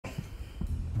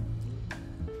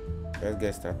let's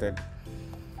get started.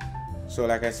 So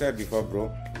like I said before,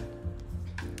 bro,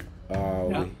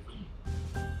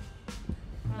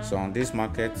 so on this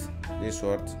market, this is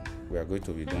what we are going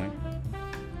to be doing.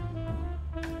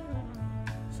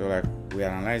 So like we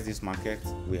analyze this market,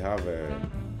 we have a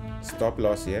stop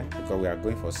loss here because we are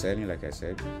going for selling. Like I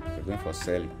said, we're going for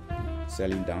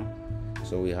selling down.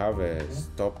 So we have a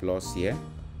stop loss here,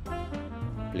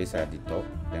 placed at the top.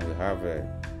 Then we have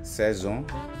a sell zone.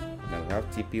 Then we have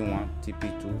TP1,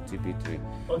 TP2, TP3.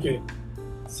 Okay,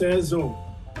 sell zone.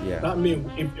 Yeah. That means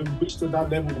if you reach to that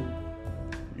level,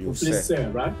 you sell,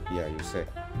 right? Yeah, you sell.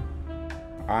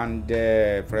 And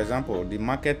for example, the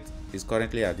market is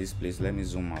currently at this place. Let me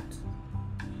zoom out.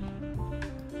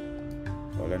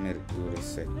 So let me do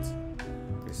reset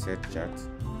chart.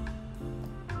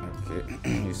 Okay,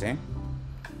 you see,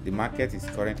 the market is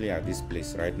currently at this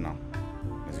place right now,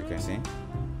 as you can see.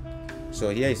 So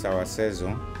here is our sell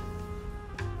zone.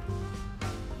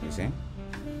 You see,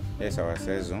 here's our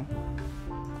sell zone.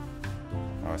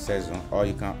 Or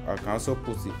I can also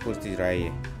put it right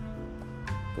here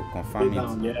to confirm it.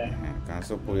 Yeah. I can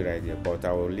also put it right here, but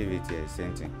I will leave it here,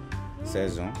 same thing, sell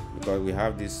zone, because we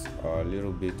have this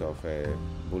little bit of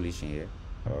bullish in here,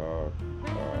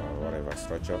 whatever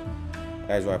structure.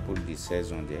 That's why I put the sell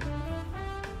zone there.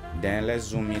 Then let's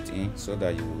zoom it in so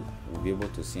that you will be able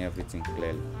to see everything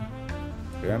clearly.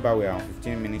 Remember, we are on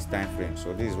 15 minutes time frame,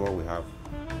 so this is what we have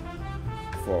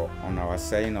for on our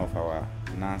selling of our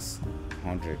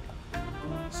NAS100.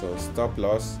 So stop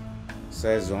loss,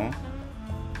 sell zone,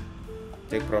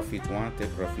 take profit 1,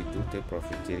 take profit 2, take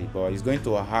profit 3. But it's going to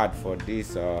be hard for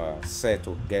this set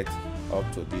to get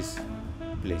up to this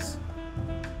place.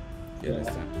 You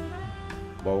understand?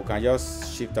 But we can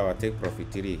just shift our take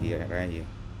profit 3 here, right here.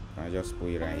 And just put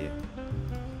it right here.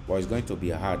 But it's going to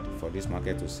be hard for this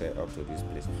market to sell up to this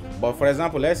place. But for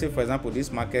example, let's say for example this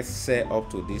market sell up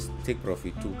to this take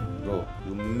profit 2, bro,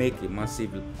 you make a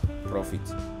massive profit.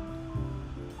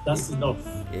 That's enough.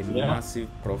 A massive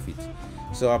profit.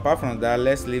 So apart from that,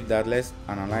 let's leave that. Let's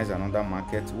analyze another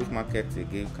market. Which market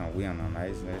again can we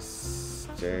analyze? Let's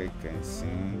check and see.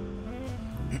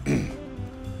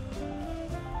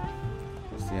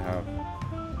 We still have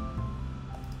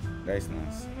that's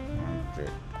NAS100.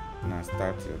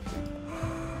 NAS30, okay.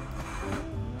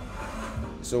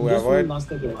 So we avoid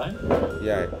NAS30, right?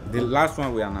 Yeah, the last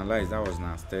one we analyzed, that was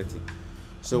NAS30.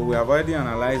 So we have already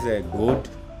analyzed gold.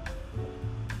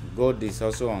 Gold is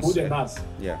also on sale.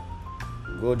 Yeah,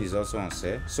 gold is also on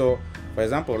sale. So for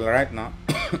example, right now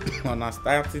on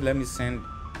NAS30, let me send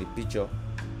the picture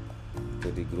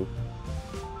to the group.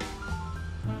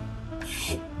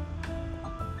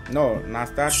 No,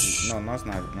 NAS30, no, not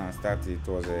NAS30, it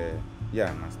was a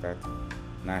NAS30,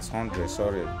 NAS100,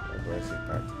 sorry, I said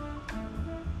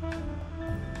 30.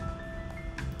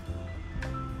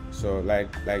 So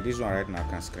like this one right now, I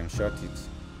can screenshot it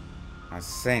and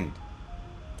send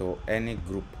to any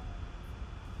group.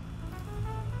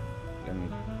 Let me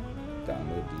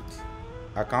download it.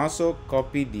 I can also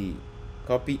copy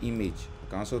image. I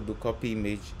can also do copy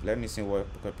image. Let me see what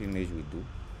copy image we do.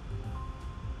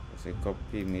 Say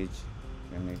copy image,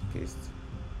 let me paste.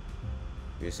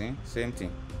 You see, same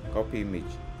thing, copy image.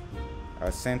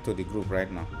 I'll send to the group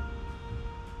right now.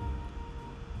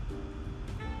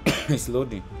 It's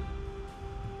loading.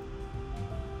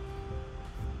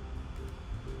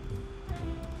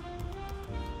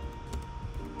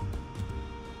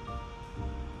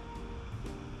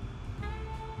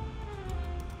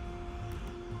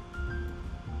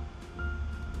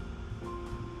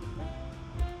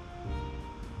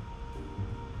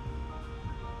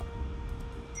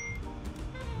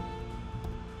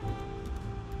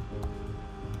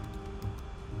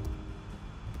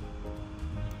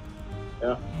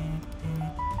 Yeah.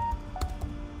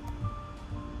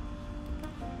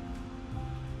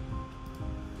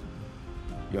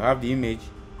 You have the image.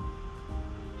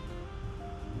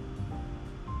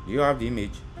 Do you have the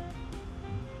image?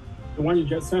 The one you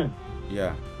just sent?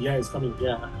 Yeah. Yeah, it's coming.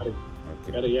 Yeah, I got it.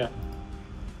 Okay. Got it, yeah.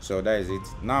 So that is it.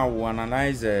 Now we'll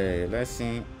analyze, let's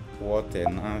see what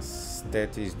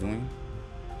NAS30 is doing.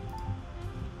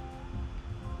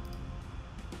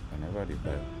 Whenever the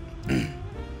bell.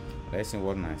 Let's see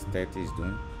what NAS30 is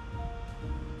doing.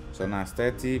 So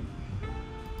NAS30,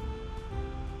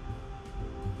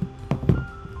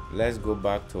 let's go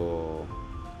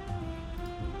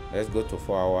to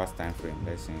 4 hours time frame.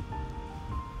 Let's see.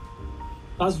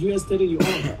 That's US30 you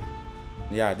own.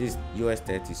 Yeah, this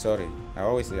US30. Sorry, I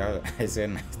always say I say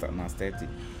NAS30.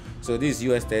 So this is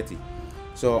US30.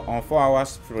 So on 4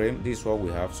 hours frame, this is what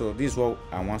we have. So this is what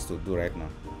I want to do right now.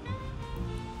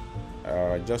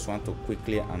 just want to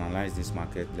quickly analyze this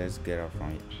market. Let's get out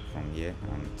from here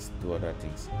and do other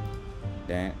things.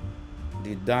 Then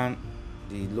the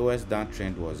lowest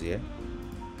downtrend was here.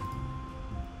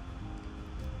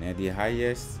 Then the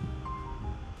highest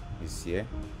is here.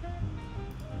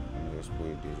 Let me just put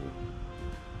it this way.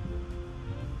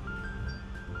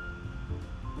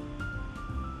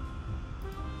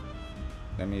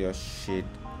 Let me just shade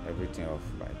everything off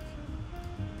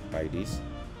like this.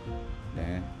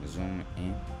 Then zoom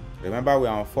in. Remember, we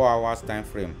are on 4 hours time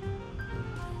frame.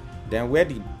 Then where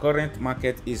the current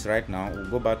market is right now, we'll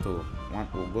go back to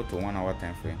we'll go to 1 hour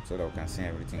time frame so that we can see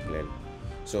everything clearly.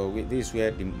 So this is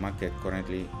where the market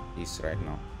currently is right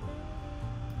now.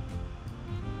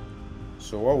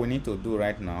 So what we need to do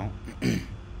right now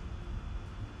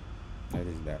that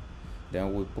is that.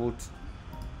 Then we put,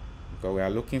 because we are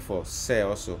looking for sell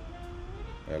also.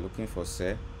 We are looking for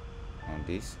sell on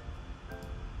this.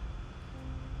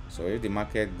 So if the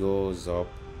market goes up,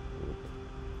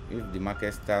 if the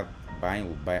market start buying,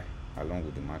 we'll buy along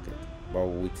with the market, but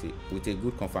with a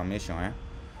good confirmation,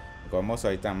 because most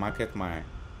of the time market might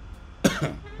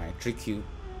trick you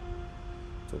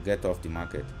to get off the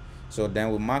market. So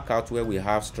then we mark out where we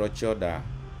have structure that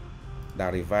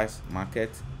reverse market.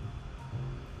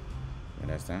 You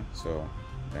understand? So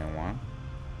then one.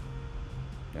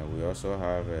 Then we also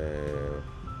have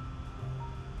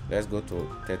let's go to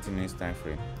 30 minutes time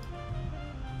frame.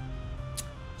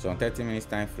 So on 30 minutes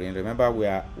time frame, remember we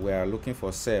are looking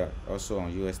for sell also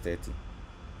on US30.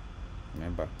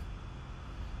 Remember,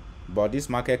 but this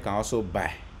market can also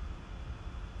buy.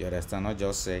 You understand? Not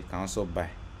just sell, it can also buy.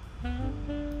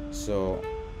 So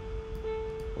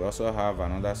we also have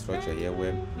another structure here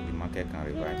where the market can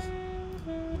revise.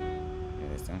 You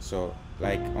understand? So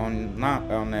like on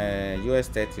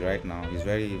US30 right now, it's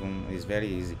very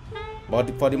easy. But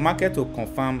for the market to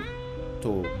confirm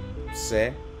to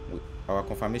sell, our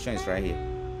confirmation is right here.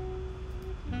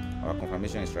 Our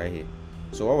confirmation is right here.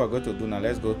 So what we're going to do now,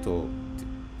 let's go to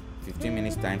 15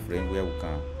 minutes time frame where we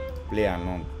can play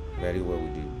along very well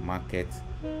with the market.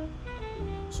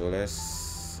 So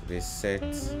let's reset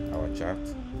our chart.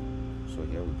 So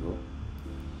here we go.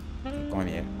 Come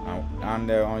here now,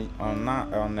 and on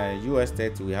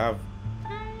US30 we have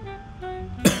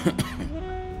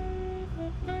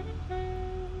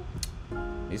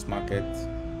this market.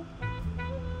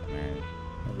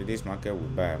 Maybe this market will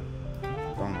buy.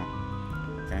 Don't know.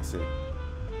 Can't see.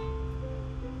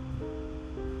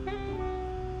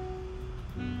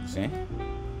 See?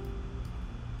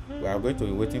 We are going to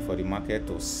be waiting for the market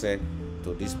to sell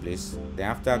to this place. Then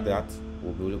after that,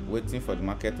 we'll be waiting for the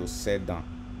market to sell down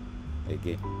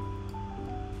again.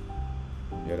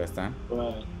 You understand?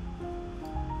 Right.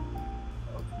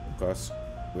 Because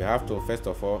we have to first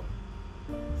of all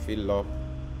fill up.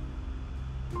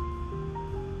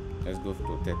 Let's go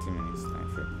to 30 minutes time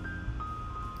frame.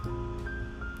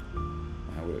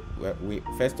 And we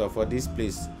first of all, this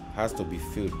place has to be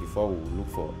filled before we look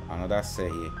for another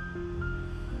sell here.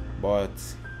 But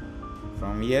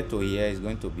from here to here is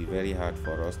going to be very hard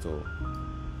for us to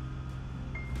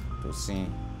see.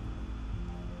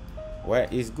 Well,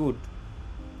 it's good.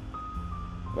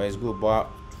 Well, it's good, but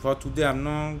for today we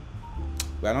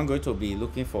are not going to be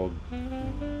looking for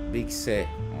big sell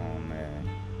on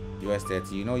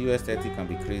US30. You know, US30 can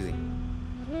be crazy.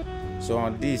 So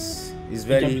on this, it's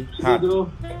very hard.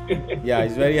 Yeah,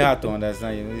 it's very hard to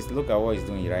understand. You know, look at what it's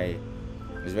doing right here.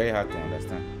 It's very hard to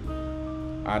understand.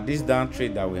 And this down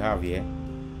trade that we have here,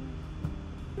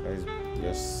 let's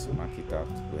just mark it out.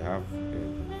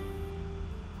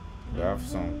 We have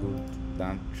some good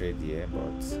down trade here,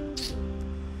 but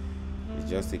it's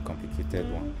just a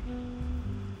complicated one.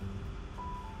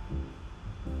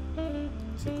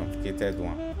 It's a complicated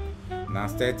one.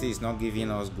 NAS30 is not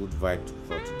giving us good vibe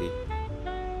for today.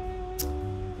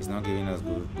 It's not giving us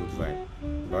good vibe.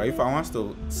 But if I want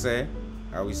to sell,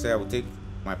 I will take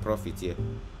my profit here.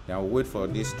 Then I'll wait for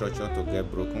this structure to get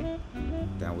broken.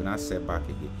 Then I will not sell back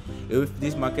again. If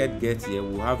this market gets here,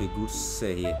 we'll have a good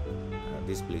sell here at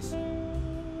this place.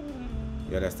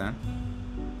 You understand?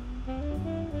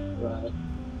 Right.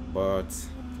 But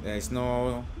there's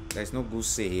no good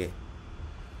sell here.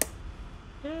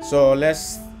 So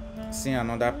let's see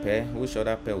another pair. Which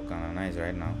other pair we can analyze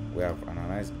right now? We have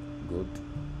analyzed good.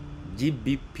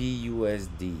 GBP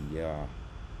USD, yeah.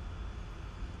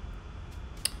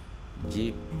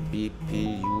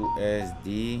 GBP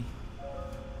USD.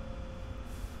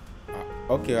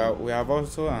 Okay, we have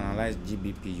also analyzed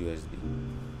GBP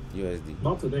USD.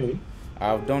 Not today.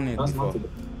 I've done it That's before. not today.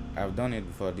 I've done it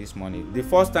before this morning. The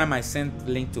first time I sent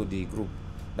link to the group,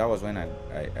 that was when I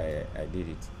did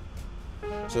it.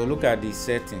 So look at the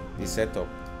setting, the setup.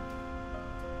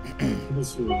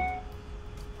 This way.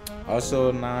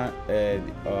 Also now,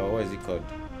 what is it called?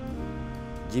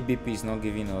 GBP is not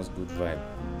giving us good vibe.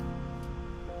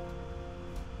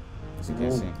 As you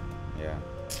can see, yeah,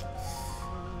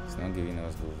 it's not giving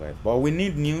us good vibe. But we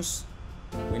need news.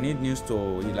 We need news to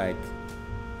like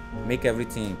make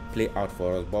everything play out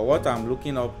for us. But what I'm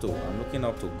looking up to,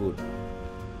 good.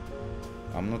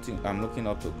 I'm looking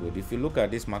up to good. If you look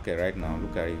at this market right now,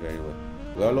 look at it very well.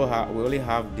 We only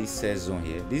have this sell zone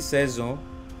here. This sell zone,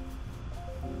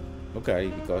 look at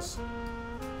it, because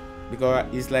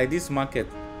it's like this market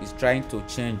is trying to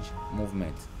change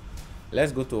movement.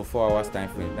 Let's go to a 4 hours time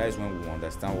frame. That is when we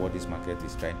understand what this market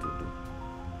is trying to do.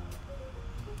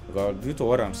 Because due to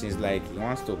what I'm seeing, it's like it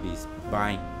wants to be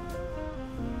buying.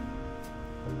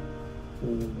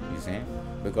 You see?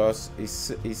 Because it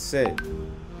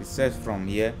says from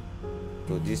here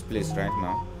to this place right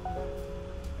now,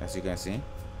 as you can see.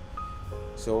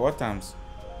 So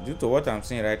due to what I'm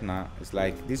seeing right now, it's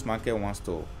like this market wants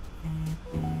to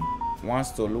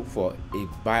look for a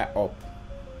buy up,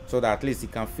 so that at least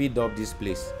it can feed up this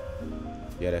place.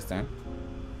 You understand?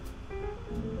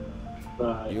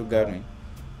 Right. You got me?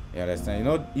 You understand?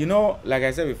 You know, like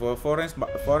I said before,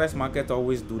 forex market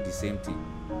always do the same thing.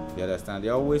 You understand? They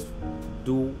always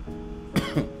do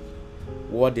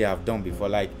what they have done before.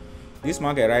 Like this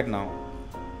market right now,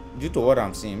 due to what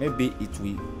I'm seeing, maybe it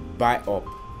will buy up.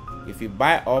 If you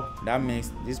buy up, that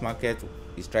means this market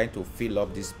is trying to fill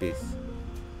up this space.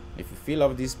 If you fill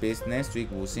up this space, next week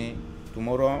we'll see.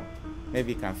 Tomorrow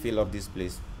maybe can fill up this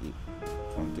place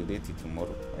from today to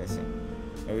tomorrow. Let's see.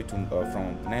 Maybe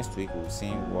from next week we'll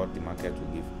see what the market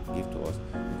will give to us.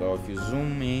 Because if you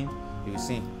zoom in, you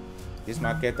see this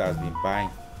market has been buying.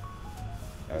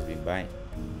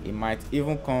 It might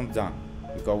even come down,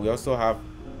 because we also have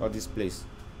all this space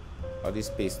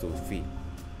to fill,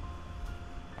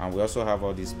 and we also have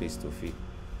all this space to fill.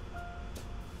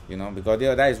 You know, because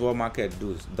that is what market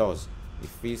does. It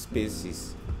fills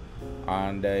spaces.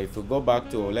 And if we go back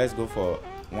to, let's go for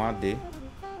 1 day.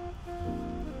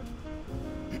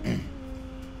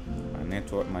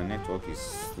 my network is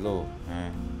slow.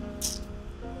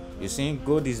 You see,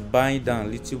 gold is buying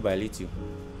down little by little.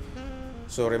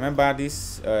 So remember,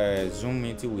 this Zoom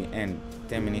meeting will end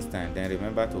 10 minutes time. Then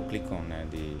remember to click on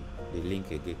the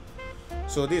link again.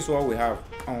 So this is what we have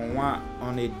on one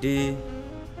day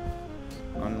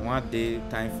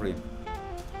time frame.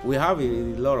 We have a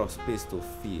lot of space to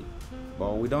fill,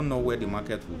 but we don't know where the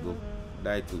market will go.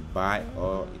 Whether it will buy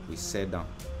or it will sell down.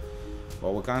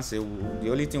 But we can't say.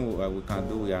 The only thing we can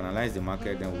do, we analyze the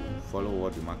market, then we follow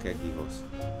what the market gives us.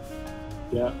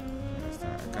 Yeah.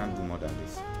 I can't do more than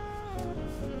this.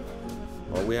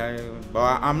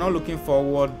 But I'm not looking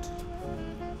forward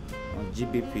on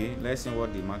GBP. Let's see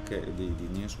what the market, the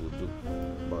news will do.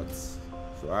 But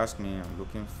if you ask me, I'm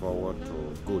looking forward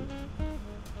to good.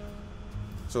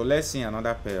 So let's see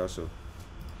another pair also.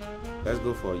 Let's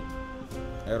go for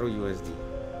Euro USD.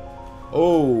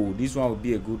 Oh, this one would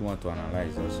be a good one to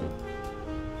analyze also.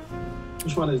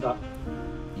 Which one is that?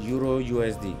 Euro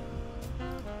USD.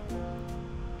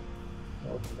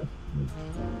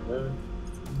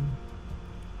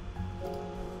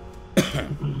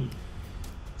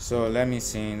 So let me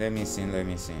see.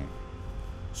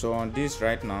 So on this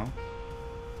right now,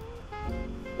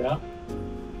 yeah,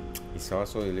 it's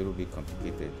also a little bit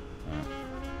complicated.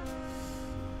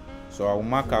 So I will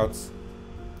mark out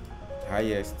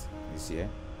highest this year.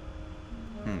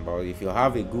 But if you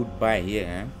have a good buy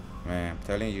here, I'm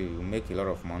telling you, you make a lot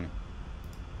of money.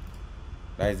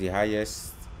 That is the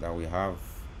highest that we have.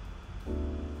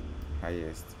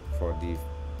 Highest for the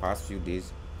past few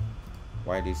days.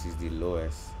 Why this is the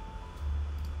lowest?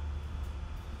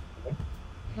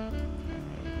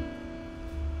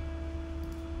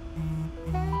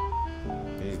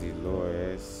 This is the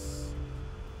lowest.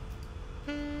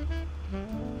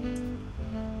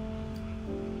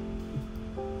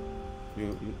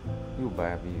 You buy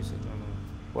a use it.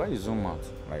 Why you zoom out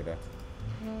like that?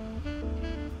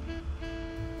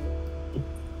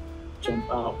 Jump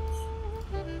out.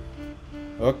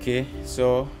 Okay,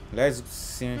 so let's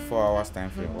see 4 hours time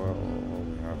frame what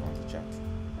we have on the chart.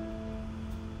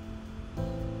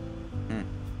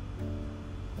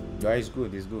 Yeah, it's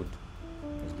good.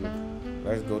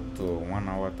 Let's go to 1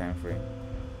 hour time frame.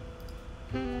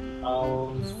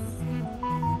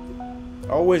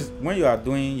 Always when you are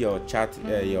doing your chart,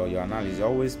 your analysis,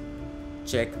 always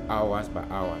check hours by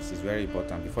hours. It's very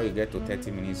important before you get to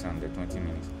 30 minutes and the 20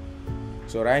 minutes.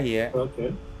 So right here,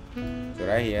 okay. So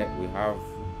right here we have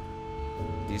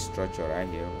this structure right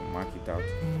here. We'll mark it out.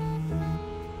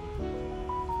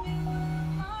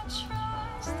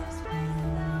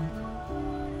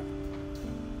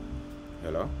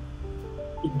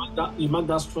 You mark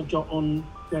that structure on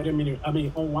 30 minutes. I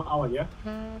mean, on 1 hour, yeah.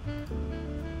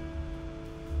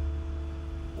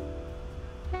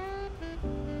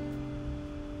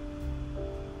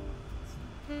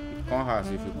 Come house,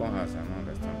 if you come house, I don't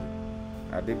understand.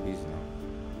 Are they busy now?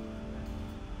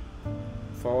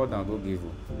 Forward and go give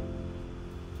you.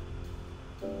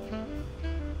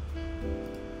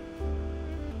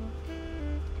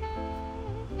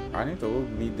 I need to go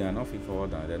meet them, not fit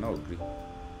forward and they're not agree.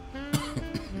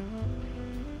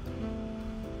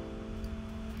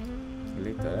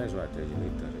 Later, that's what I tell you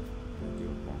later.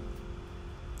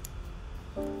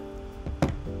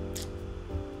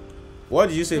 What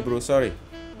did you say, bro? Sorry.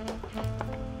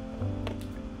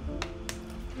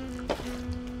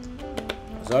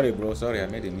 Sorry, bro. Sorry, I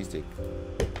made a mistake.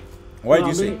 What did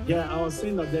you say? Yeah, I was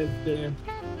saying that the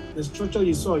structure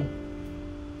you saw.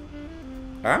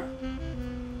 Huh?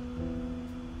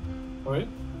 Alright.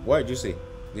 What did you say?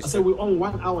 I said we're on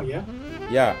 1 hour, yeah?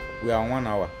 Yeah, we are on 1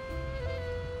 hour.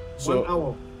 So, 1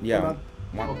 hour. Yeah,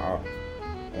 1 hour.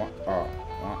 1 hour.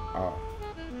 1 hour.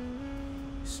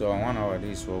 So, 1 hour,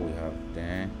 this is what we have.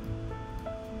 Then,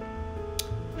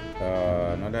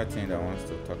 another thing that I want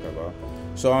to talk about.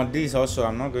 So, on this also,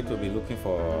 I'm not going to be looking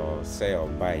for sell or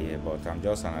buy here, but I'm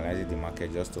just analyzing the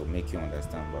market just to make you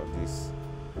understand about this.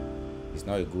 It's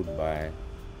not a good buy.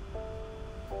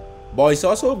 But it's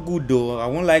also good though. I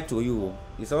won't lie to you.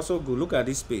 It's also good. Look at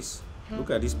this space.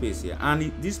 Look at this space here.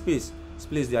 And this place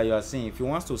that you are seeing, if you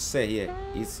want to sell here,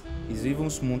 it's even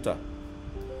smoother.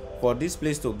 For this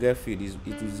place to get filled,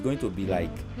 it is going to be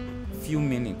like few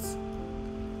minutes,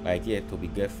 like here to be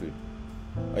get filled.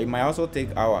 It might also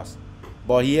take hours.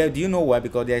 But here, do you know why?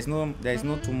 Because there is no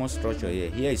too much structure here.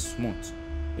 Here is smooth.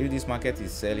 If this market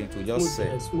is selling, to just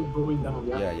sell. Smooth going down.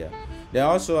 Yeah. Then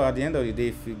also at the end of the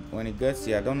day, when it gets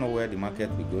here, I don't know where the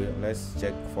market will go. Let's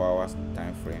check 4 hours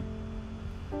time frame.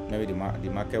 Maybe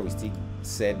the market will still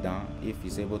set down if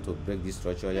it's able to break this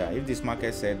structure. Yeah, if this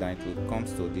market set down, it will come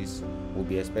to this. We'll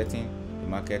be expecting the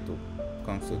market to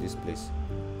come to this place.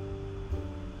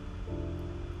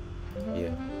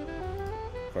 Yeah.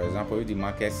 For example, if the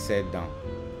market set down,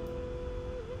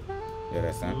 you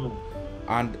understand?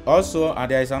 And also,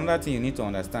 there is another thing you need to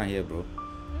understand here, bro.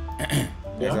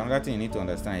 There's another thing you need to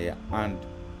understand here. And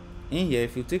in here,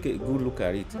 if you take a good look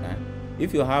at it,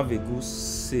 if you have a good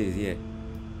sale here,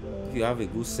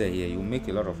 you make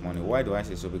a lot of money. Why do I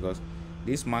say so? Because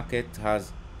this market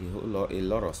has a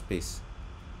lot of space.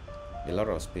 A lot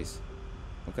of space.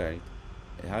 Look at it.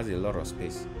 It has a lot of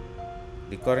space.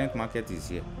 The current market is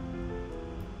here.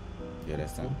 You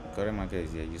understand? The current market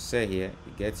is here. You sell here,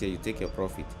 you get here, you take your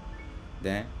profit.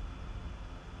 Then,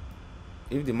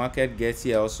 if the market gets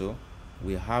here also,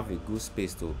 we have a good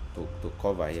space to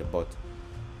cover here. But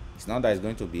it's not that it's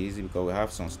going to be easy, because we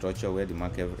have some structure where the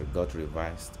market got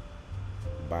reversed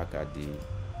back at the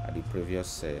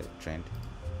previous trend,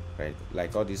 right?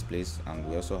 Like all this place, and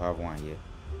we also have one here,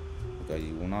 because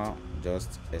you will not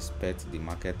just expect the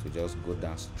market to just go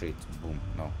down straight, boom.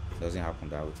 No, it doesn't happen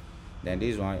that way. Then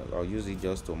this one, I'll use it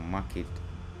just to mark it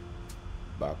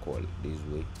backward this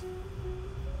way.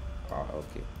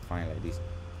 Okay, fine, like this.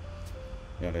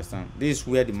 You understand? This is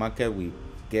where the market will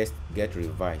get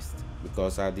revised,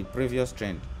 because at the previous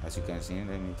trend, as you can see,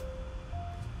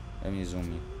 let me zoom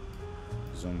in.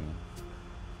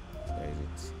 There is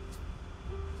it.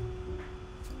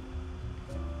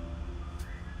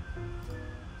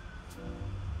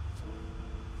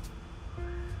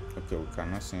 Okay, we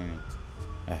cannot see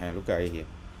it. Look at it here.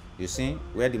 You see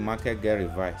where the market get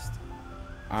revised.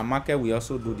 Our market will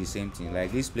also do the same thing.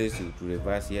 Like this place to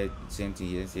reverse here, same thing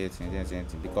here, same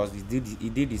thing, because it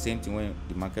did the same thing when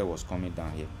the market was coming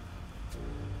down here.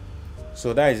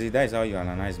 So that is it. That is how you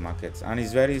analyze markets, and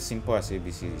it's very simple as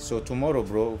ABC. So tomorrow,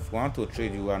 bro, if you want to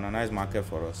trade, you analyze market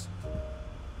for us.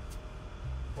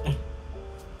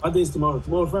 What day is tomorrow?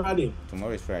 Tomorrow Friday.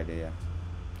 Tomorrow is Friday, yeah.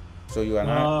 So you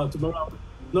analyze. Tomorrow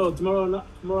I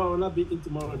will not be in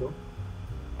tomorrow though.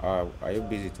 Are you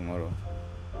busy tomorrow?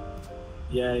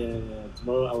 Yeah.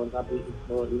 Tomorrow I will not be in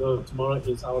tomorrow. You know, tomorrow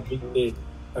is our big day.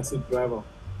 Taxi driver.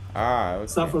 Okay.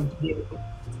 Start from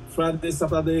Friday,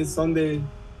 Saturday, Sunday.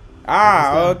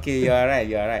 Okay,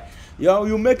 you're right.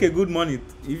 You make a good money.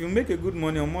 If you make a good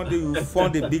money on Monday, you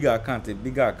fund a bigger account.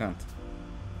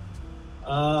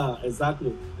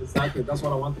 Exactly. That's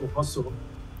what I want to hustle.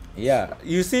 Yeah,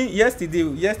 you see,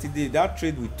 yesterday that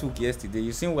trade we took yesterday,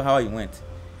 you see how it went.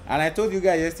 And I told you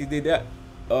guys yesterday that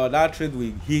that trade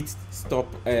we hit stop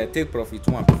take profit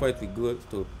 1 before it will go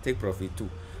to take profit 2.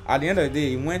 At the end of the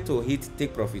day, it went to hit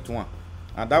take profit 1,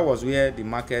 and that was where the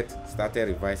market started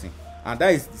revising. and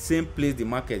that is the same place the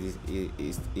market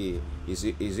is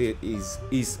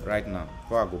right now.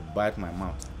 Before I go bite my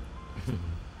mouth.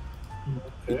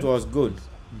 Okay. It was good.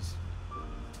 Yes.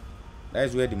 That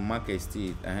is where the market is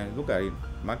still. Look at it.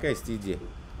 Market is still there.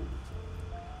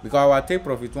 Because our take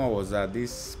profit one was at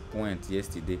this point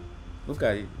yesterday. Look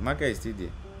at it. Market is still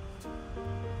there.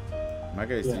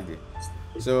 Market is still there.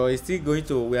 So it's still going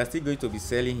to. We are still going to be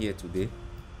selling here today.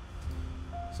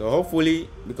 So hopefully,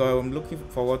 because I'm looking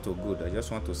forward to good, I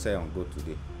just want to sell on good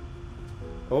today.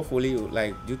 Hopefully,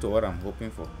 like due to what I'm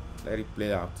hoping for, let it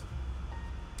play out.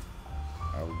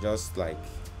 I will just like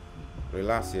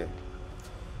relax here.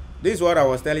 This is what I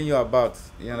was telling you about.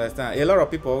 You understand? A lot of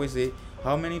people always say,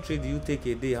 how many trades do you take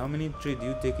a day? How many trades do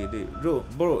you take a day?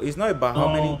 Bro, it's not about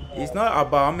how many. It's not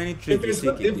about how many trades you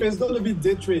take a day. If it's going to be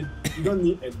day trade, you don't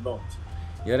need a lot.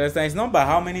 You understand? It's not about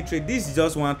how many trades. This is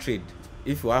just one trade.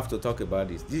 If you have to talk about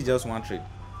this is just one trade.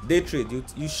 Day trade,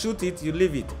 you shoot it, you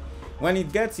leave it. When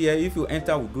it gets here, if you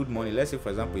enter with good money, let's say for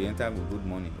example you enter with good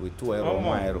money with 2 euro,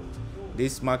 1 euro,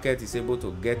 this market is able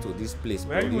to get to this place.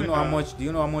 Do you know how much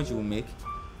you will make?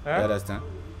 You understand?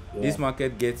 Yeah. This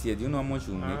market gets here, do you know how much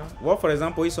you will make? What, for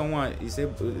example, if someone is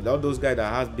able, all those guys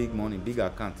that has big money, big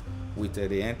account, with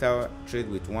they enter trade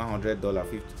with $100,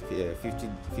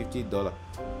 $50,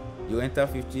 you enter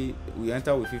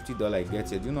with $50, it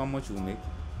gets here. Do you know how much you will make?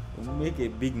 You will make a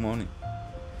big money.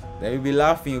 Then you'll be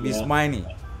laughing, you'll be smiling.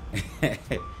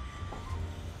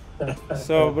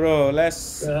 So bro,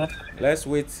 let's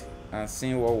wait and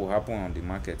see what will happen on the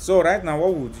market. So right now,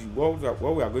 what we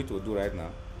are going to do right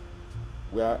now,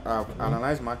 I've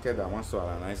analyzed market that wants to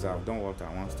analyze. I've done what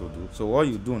I want to do. So what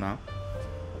you do now,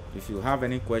 if you have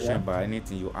any question about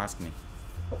anything, you ask me,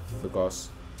 because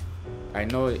I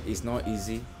know it's not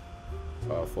easy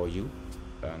for you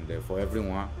and for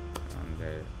everyone, and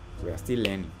we are still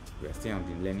learning. We are still on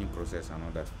the learning process and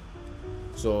all that.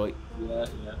 So I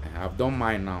have done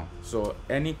mine now. So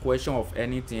any question of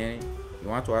anything, you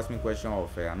want to ask me question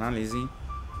of analysis,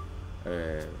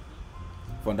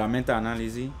 fundamental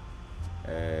analysis,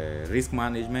 risk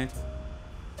management,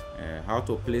 how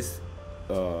to place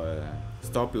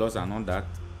stop loss and all that,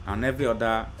 and every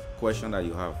other question that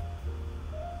you have.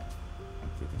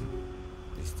 Okay,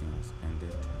 this thing has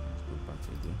ended. Let's go back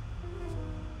again.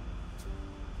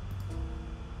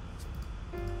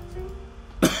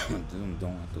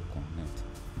 Don't want to connect.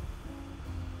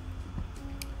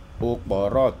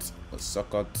 Borot,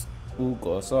 Sokot,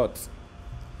 Ugosot.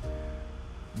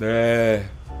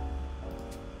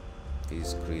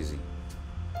 It's crazy.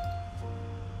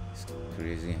 It's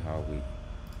crazy how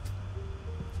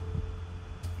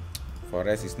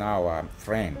Forex is now our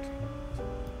friend.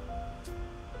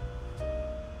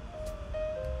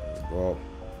 Let's go.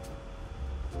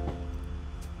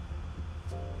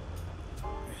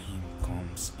 Him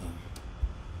comes in.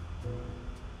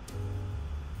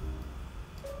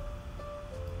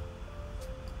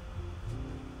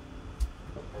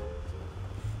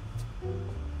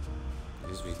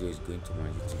 This video is going to my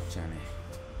YouTube channel.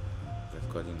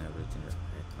 Recording everything right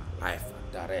now, live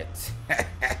and direct.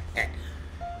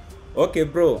 Okay,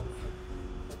 bro.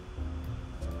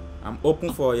 I'm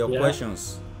open for your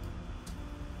questions.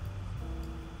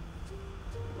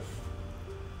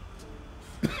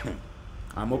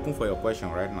 I'm open for your question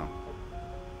right now.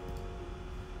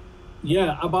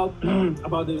 Yeah, about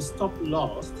the stop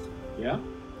loss. Yeah.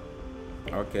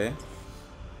 Okay.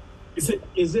 Is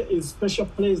it a special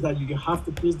place that you have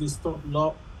to place the stop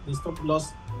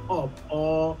loss up,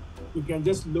 or you can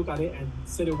just look at it and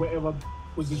set it wherever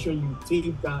position you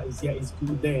think that is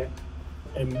good there,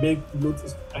 and make note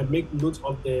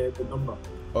of the number?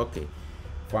 Okay,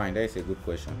 fine. That is a good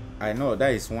question. I know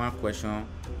that is one question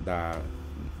that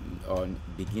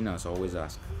beginners always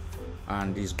ask,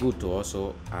 and it's good to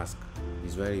also ask.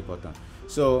 It's very important.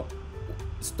 So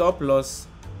stop loss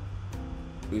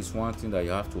is one thing that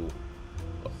you have to.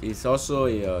 It's also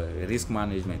a risk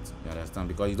management, you understand,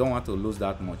 because you don't want to lose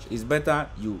that much. It's better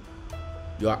you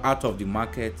are out of the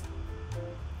market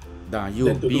than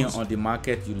you being on the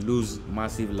market, you lose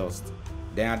massive loss.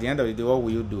 Then at the end of the day, what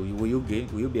will you do? Will you gain?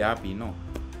 Will you be happy? No.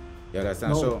 You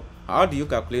understand? No. So how do you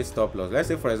calculate stop loss? Let's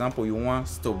say for example you want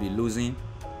to be losing,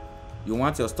 you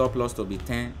want your stop loss to be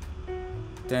 10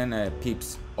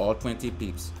 pips or 20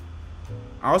 pips.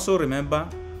 Also remember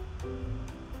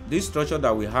this structure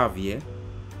that we have here,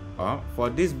 for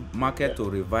this market to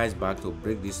revise back to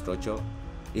break this structure,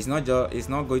 it's not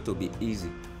going to be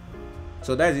easy.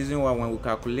 So that's the reason why when we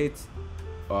calculate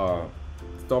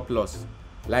stop loss,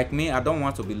 like me, I don't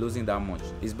want to be losing that much.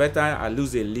 It's better I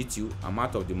lose a little, I'm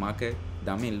out of the market,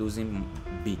 than me losing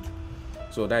big.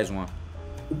 So that is one.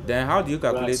 Then how do you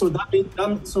calculate? Right. So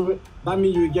that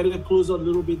means you get it closer a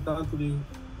little bit down to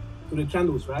the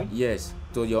candles, right? Yes,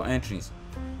 to your entries.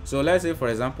 So let's say for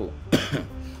example,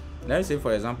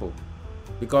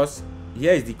 because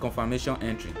here is the confirmation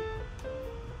entry.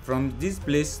 From this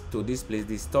place to this place,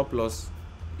 the stop loss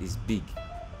is big.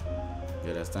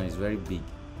 You understand? It's very big,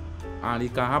 and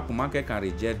it can happen. Market can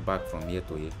reject back from here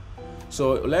to here.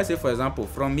 So let's say for example,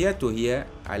 from here to here,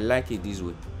 I like it this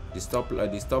way. The stop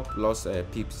loss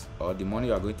pips, or the money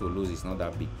you are going to lose, is not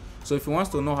that big. So if you want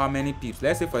to know how many pips,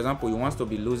 let's say for example you want to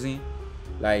be losing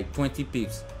like 20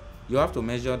 pips, you have to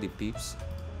measure the pips,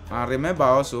 and remember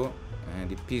also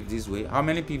the pips this way. How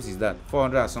many pips is that?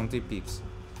 400 and something pips,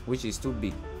 which is too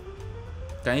big.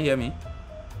 Can you hear me?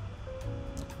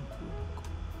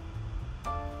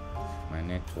 My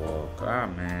network,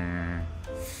 man.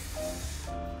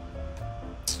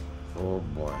 Oh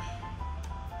boy,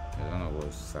 I don't know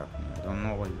what's happening. I don't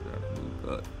know what is happening,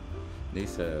 but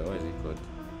this what is it called?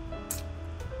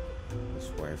 This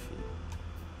Wi-Fi.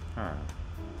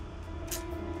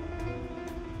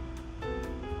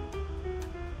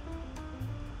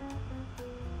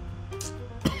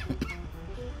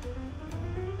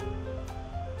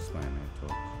 It's my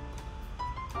network.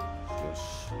 Just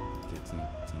getting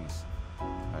things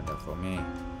harder for me.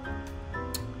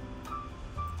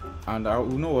 And I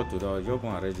will know what to do. I was just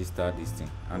going to register this thing,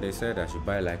 and they said I should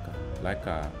buy If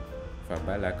I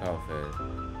buy of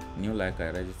a new I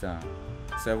register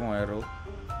 €7,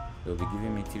 they'll be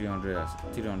giving me 300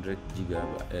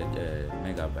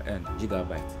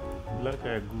 gigabyte.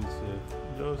 Good,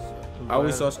 just I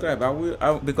will subscribe. I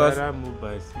will because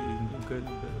mobile,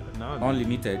 now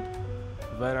unlimited.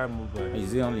 Viral mobile.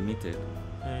 Is it unlimited?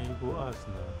 And you go ask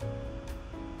now.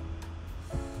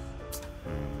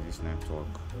 This network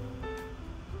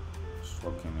is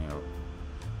fucking me up.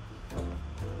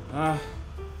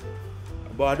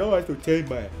 But I don't want to change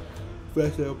my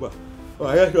first number.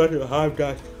 I just want to have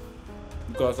that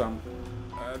because I'm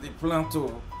the plan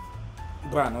to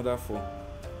buy another phone.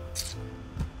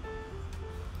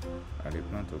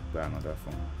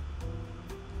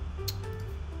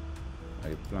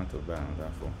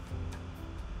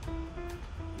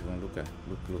 Even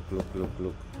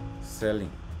look,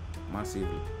 selling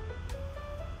massively.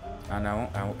 And I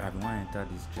want to enter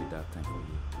this trade that time for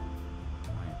you. I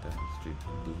want to enter this trade.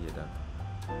 Did you hear that?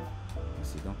 You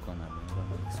see, don't come and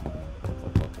remember next month.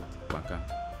 Banker.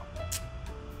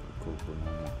 Go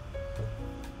no more.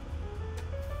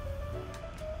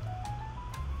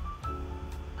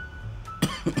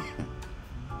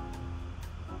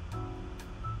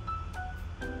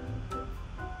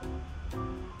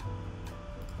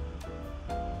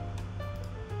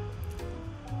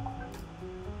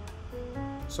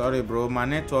 Sorry, bro. My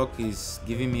network is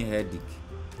giving me headache.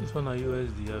 This one are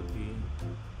USD.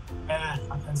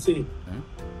 I can see.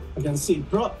 I can see,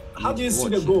 bro. How do you see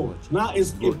the goal? Now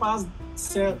it's it passed.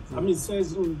 Says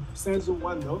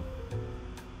one though.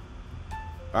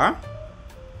 Huh?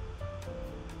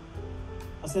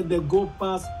 I said the goal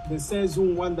past the sales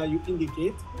one that you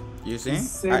indicate. You see?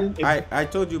 I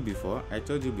told you before.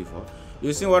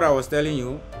 You see what I was telling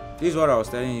you? This is what I was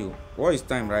telling you. What is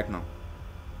time right now?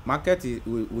 Market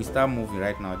we start moving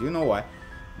right now. Do you know why?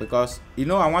 Because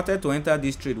I wanted to enter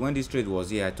this trade when this trade was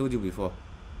here. I told you before.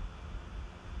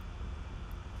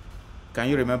 Can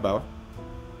you remember? Oh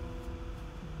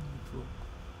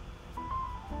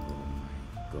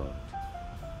my God!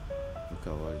 Look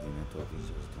at what the network is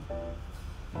just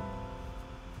doing.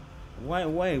 Why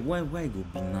go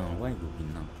be now? Why go be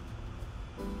now?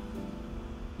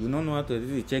 You don't know how to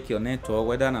really check your network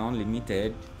whether na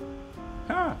unlimited.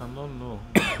 I don't know.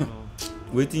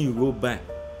 Waiting you go back.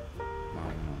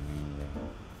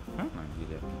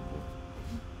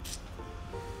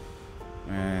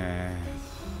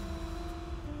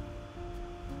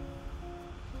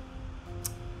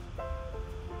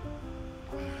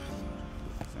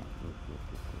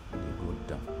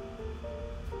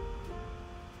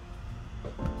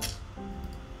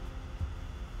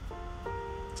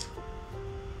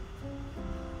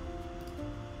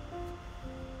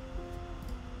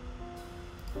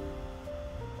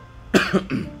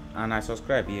 And I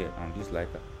subscribe here on this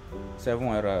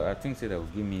 €7. I think that will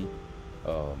give me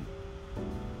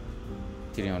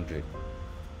 300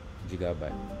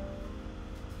 gigabyte,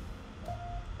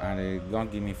 and they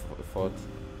don't give me 40.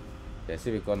 They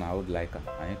say because I would I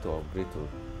need to upgrade to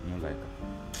new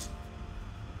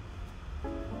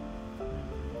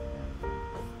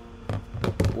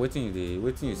waiting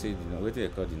you say waiting they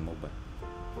call the mobile.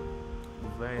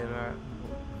 Very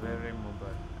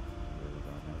mobile.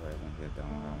 Get down,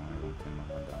 I don't think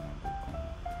about that one.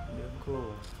 Yeah, cool.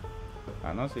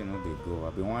 I not say no they go. I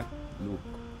be want look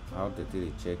how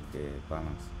they check the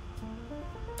balance.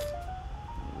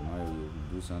 You know you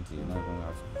do something, you not even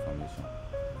have information.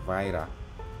 Vira.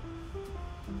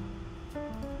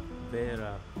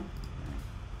 Vera.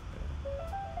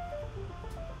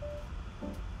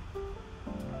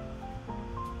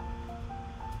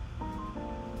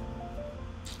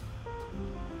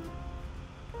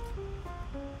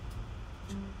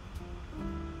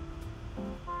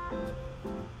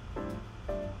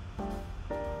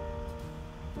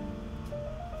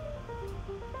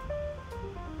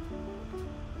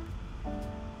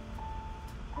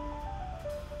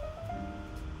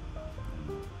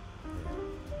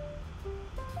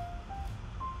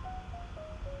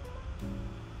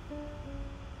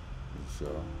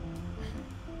 Sure.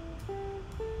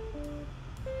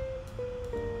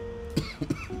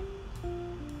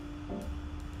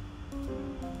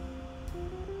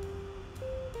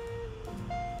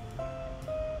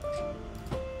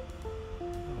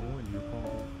 When you come,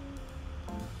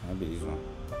 Maybe this one.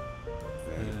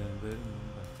 Very. very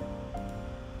number.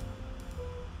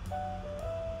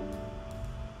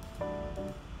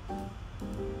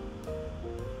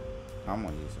 How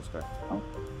much is subscribe?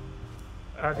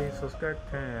 I did subscribe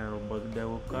 10 €, but they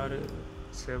will carry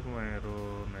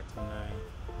 €7.99.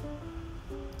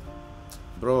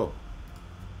 Bro,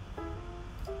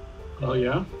 Oh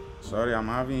yeah. sorry, I'm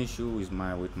having issue with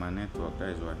my network. That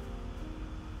is why.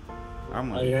 How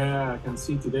much? Oh yeah. I can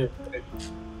see today.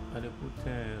 I did put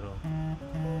 10 €.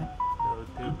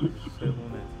 They will take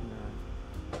 €7.99.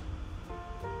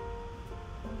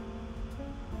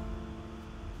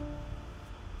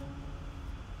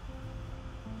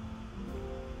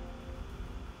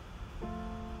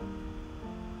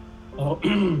 Oh,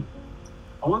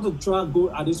 I want to try go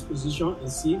at this position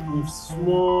and see with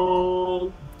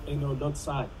small, dot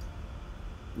side.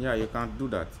 Yeah, you can do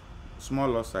that. Small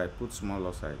loss side, put small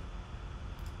loss side.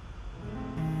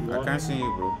 I can't see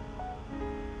you, bro.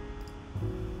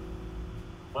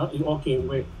 Okay,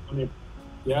 wait.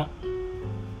 Yeah.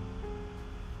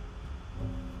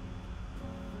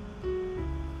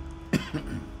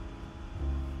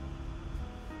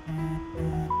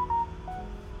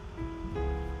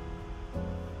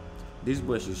 This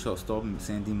boy should stop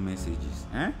sending messages.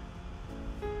 Eh?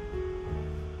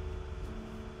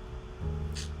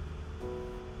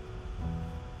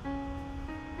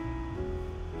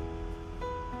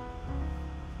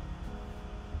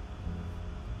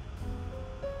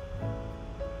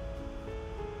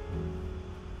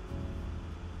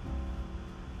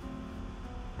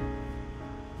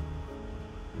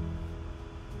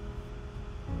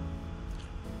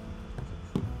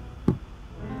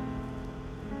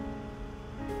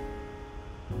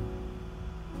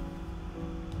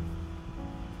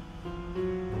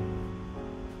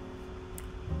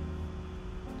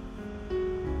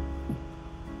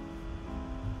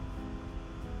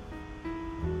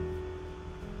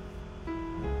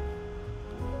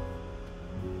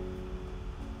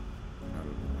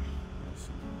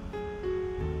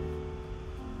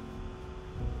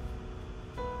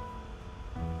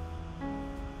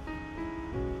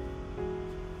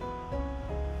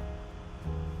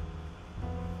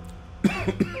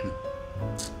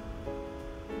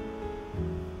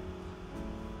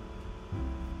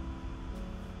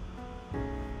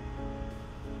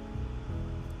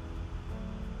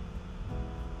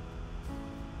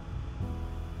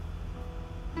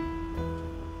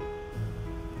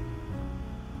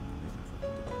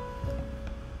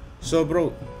 So,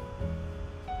 bro,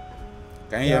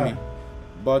 can you hear me?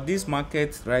 But this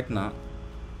market right now,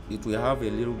 it will have a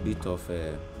little bit of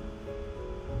it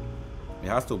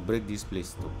has to break this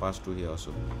place to pass through here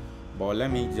also. But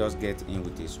let me just get in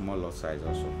with a small lot size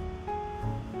also.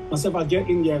 Myself, I get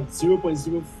in there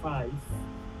 0.05.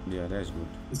 Yeah, that's good.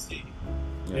 You see?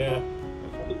 Yeah.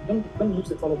 Let me use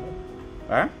the toilet.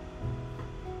 Huh?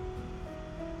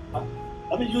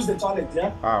 Let me use the toilet,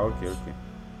 yeah? Ah, okay.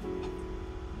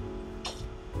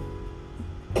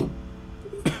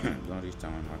 Don't reach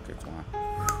time market one.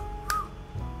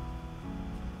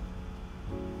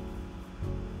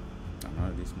 I'm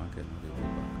not this market, not the go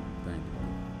back. Thank you.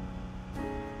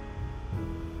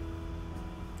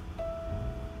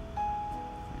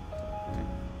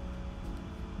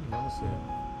 You know, say,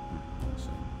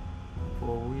 So,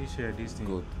 for we share this thing.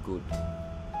 good.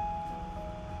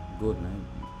 Now,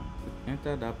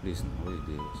 enter that place now. Where it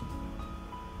is?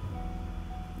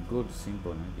 Good,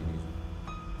 simple. Now, it is.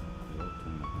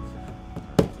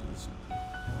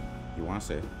 You want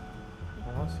say?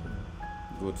 Awesome.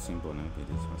 Good, simple. Now, it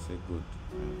is. I say good,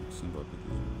 simple. It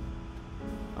is.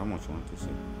 How much you want to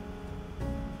say?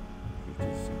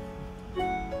 50 cents.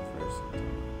 First.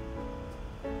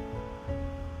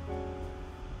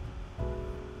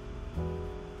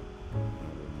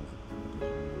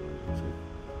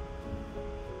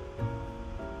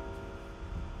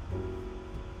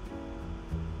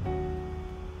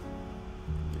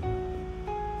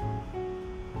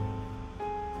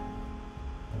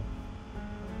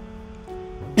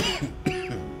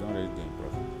 Don't really gain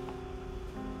profit.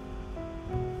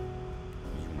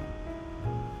 You know.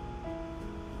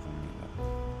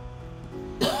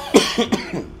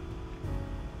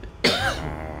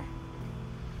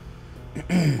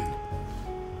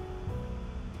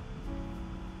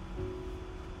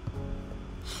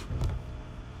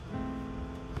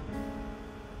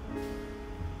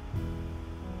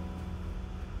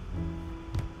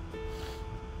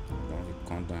 Don't be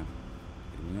content.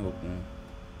 You know, open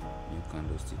new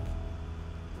candlestick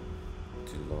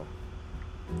to low.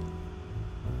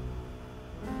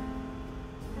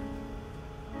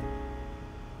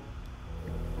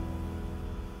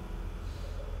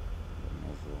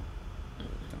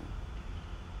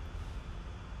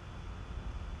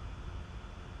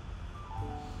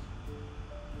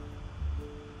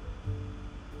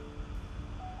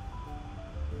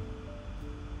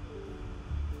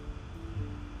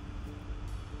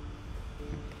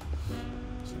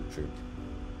 Some trade.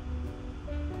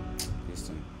 This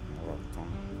thing, rock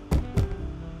tongue.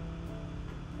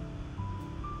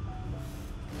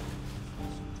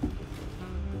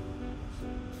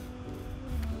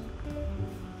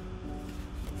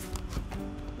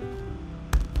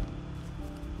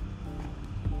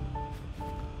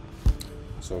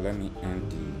 So let me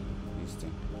end this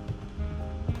thing.